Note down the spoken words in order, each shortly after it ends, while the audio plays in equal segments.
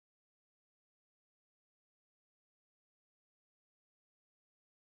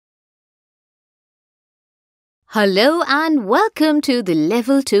Hello and welcome to the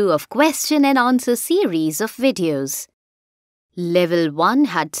Level 2 of Question and Answer series of videos. Level 1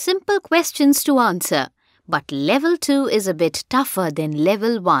 had simple questions to answer, but Level 2 is a bit tougher than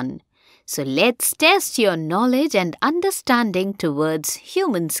Level 1. So let's test your knowledge and understanding towards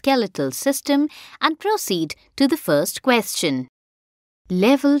human skeletal system and proceed to the first question.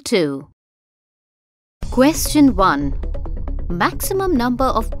 Level 2. Question 1. Maximum number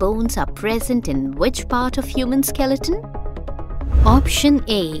of bones are present in which part of human skeleton? Option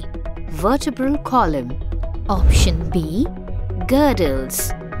A. Vertebral column. Option B.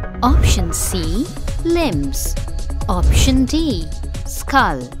 Girdles. Option C. Limbs. Option D.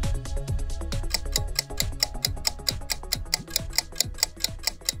 Skull.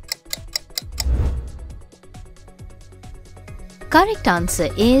 Correct answer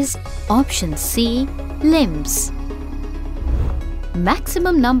is option C. Limbs.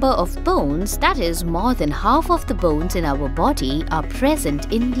 Maximum number of bones, that is more than half of the bones in our body, are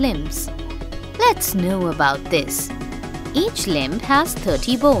present in limbs. Let's know about this. Each limb has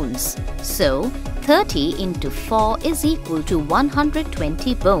 30 bones. So, 30 into 4 is equal to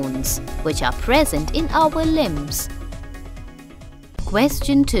 120 bones, which are present in our limbs.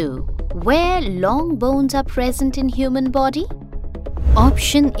 Question 2. Where long bones are present in human body?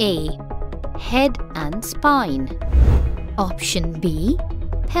 Option A. Head and spine. Option B.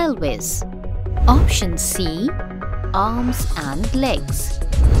 Pelvis. Option C. Arms and legs.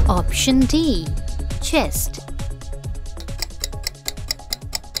 Option D. Chest.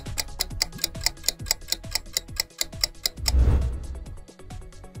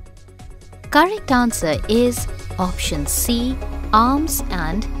 Correct answer is option C. Arms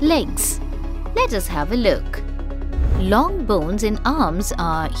and legs. Let us have a look. Long bones in arms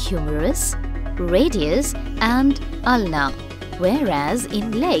are humerus, radius and ulna, whereas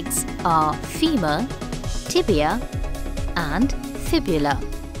in legs are femur, tibia and fibula.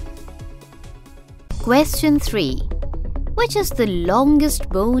 Question 3. Which is the longest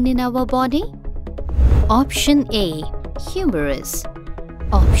bone in our body? Option A. Humerus.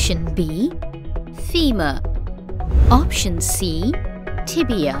 Option B. Femur. Option C.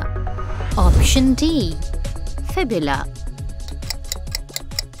 Tibia. Option D. Fibula.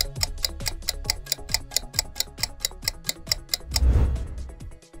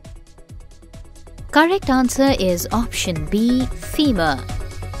 Correct answer is option B. Femur.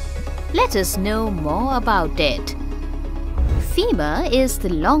 Let us know more about it. Femur is the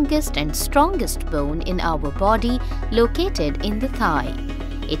longest and strongest bone in our body located in the thigh.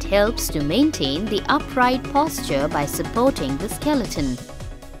 It helps to maintain the upright posture by supporting the skeleton.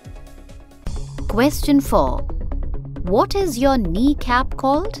 Question 4. What is your kneecap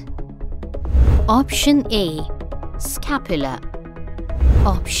called? Option A. Scapula.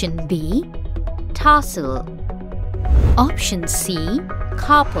 Option B. Tarsal. Option C.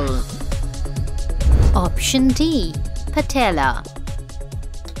 Carpal. Option D. Patella.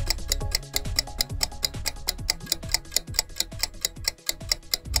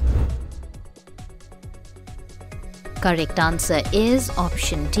 Correct answer is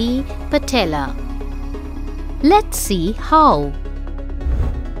option D. Patella. Let's see how.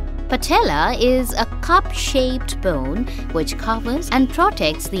 Patella is a cup-shaped bone which covers and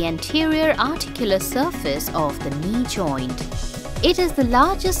protects the anterior articular surface of the knee joint. It is the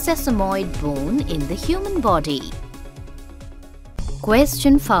largest sesamoid bone in the human body.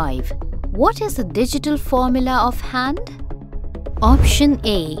 Question 5. What is the digital formula of hand? Option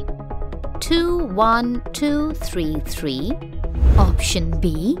A. 21233. Option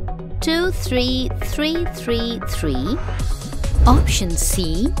B. 23333. Option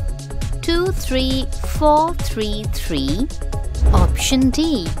C. 23433. Option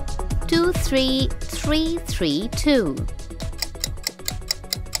D. 23332.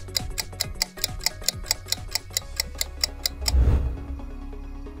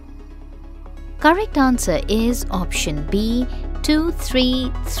 Correct answer is option B.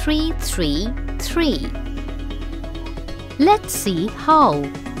 23333. Let's see how.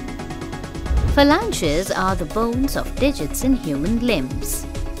 Phalanges are the bones of digits in human limbs.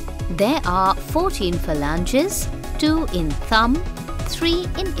 There are 14 phalanges, 2 in thumb, 3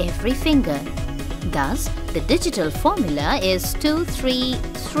 in every finger. Thus, the digital formula is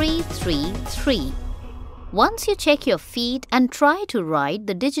 23333. Once you check your feet and try to write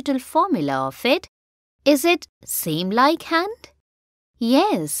the digital formula of it, is it same like hand?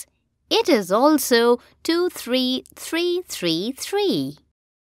 Yes, it is also 23333.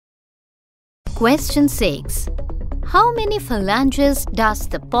 Question 6. How many phalanges does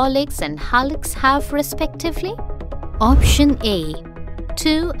the pollex and hallux have respectively? Option A.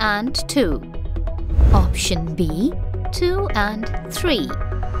 2 and 2. Option B, 2 and 3.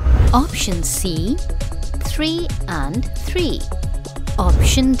 Option C, 3 and 3.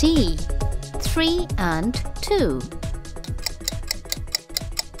 Option D, 3 and 2.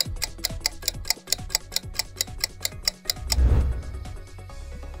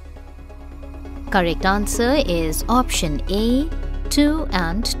 Correct answer is option A, 2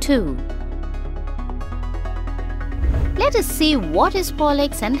 and 2. Let us see what is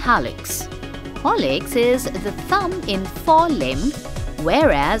pollex and hallux. Pollex is the thumb in forelimb,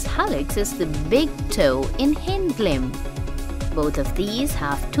 whereas hallux is the big toe in hind limb. Both of these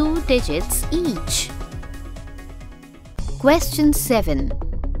have 2 digits each. Question 7.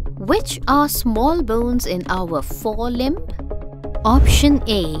 Which are small bones in our forelimb? Option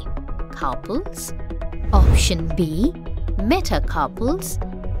A, carpals. Option B, metacarpals.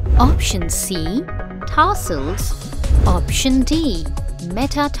 Option C, tarsals. Option D,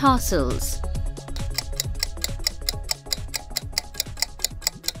 metatarsals.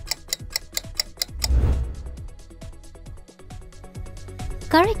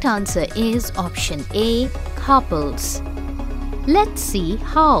 Correct answer is option A, carpals. Let's see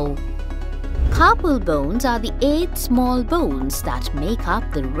how. Carpal bones are the 8 small bones that make up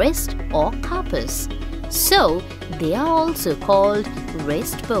the wrist or carpus. So, they are also called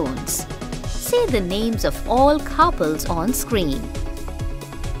wrist bones. See the names of all carpals on screen.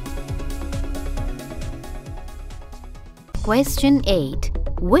 Question 8.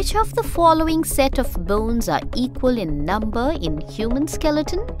 Which of the following set of bones are equal in number in human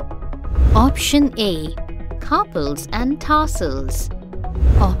skeleton? Option A, carpals and tarsals.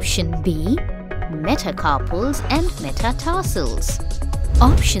 Option B, metacarpals and metatarsals.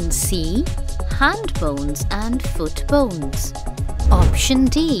 Option C, hand bones and foot bones. Option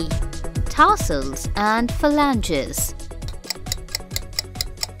D, tarsals and phalanges.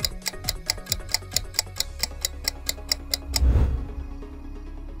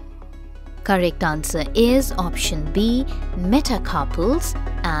 Correct answer is option B, metacarpals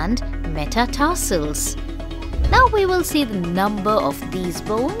and metatarsals. Now we will see the number of these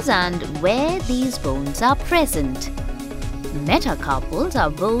bones and where these bones are present. Metacarpals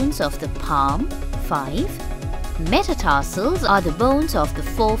are bones of the palm, 5. Metatarsals are the bones of the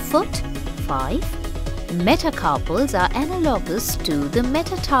forefoot, 5. Metacarpals are analogous to the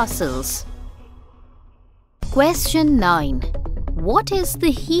metatarsals. Question 9. What is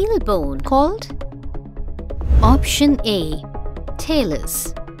the heel bone called? Option A,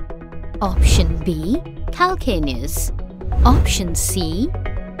 talus. Option B, calcaneus. Option C,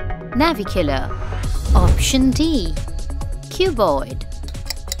 navicular. Option D, cuboid.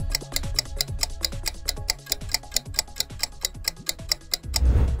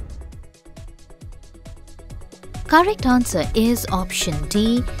 Correct answer is option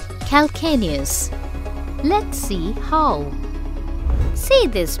D, calcaneus. Let's see how. See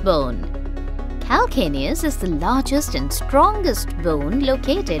this bone. Calcaneus is the largest and strongest bone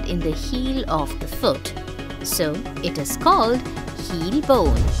located in the heel of the foot. So, it is called heel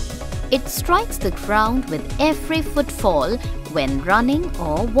bone. It strikes the ground with every footfall when running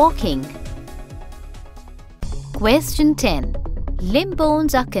or walking. Question 10. Limb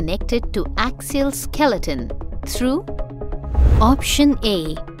bones are connected to axial skeleton through Option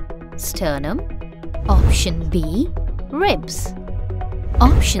A, sternum. Option B, ribs.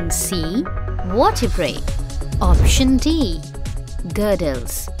 Option C, vertebrae. Option D,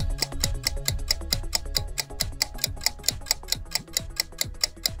 girdles.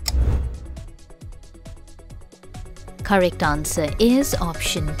 Correct answer is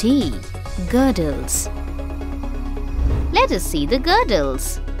option D, girdles. Let us see the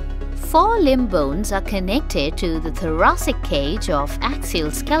girdles. 4 limb bones are connected to the thoracic cage of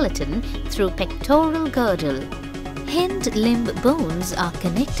axial skeleton through pectoral girdle. Hind limb bones are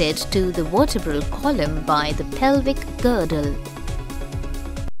connected to the vertebral column by the pelvic girdle.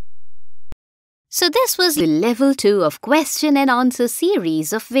 So this was the Level 2 of question and answer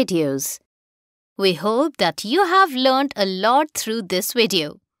series of videos. We hope that you have learned a lot through this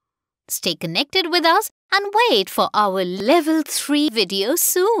video. Stay connected with us and wait for our Level 3 video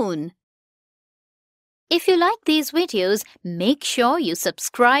soon. If you like these videos, make sure you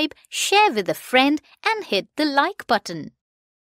subscribe, share with a friend and hit the like button.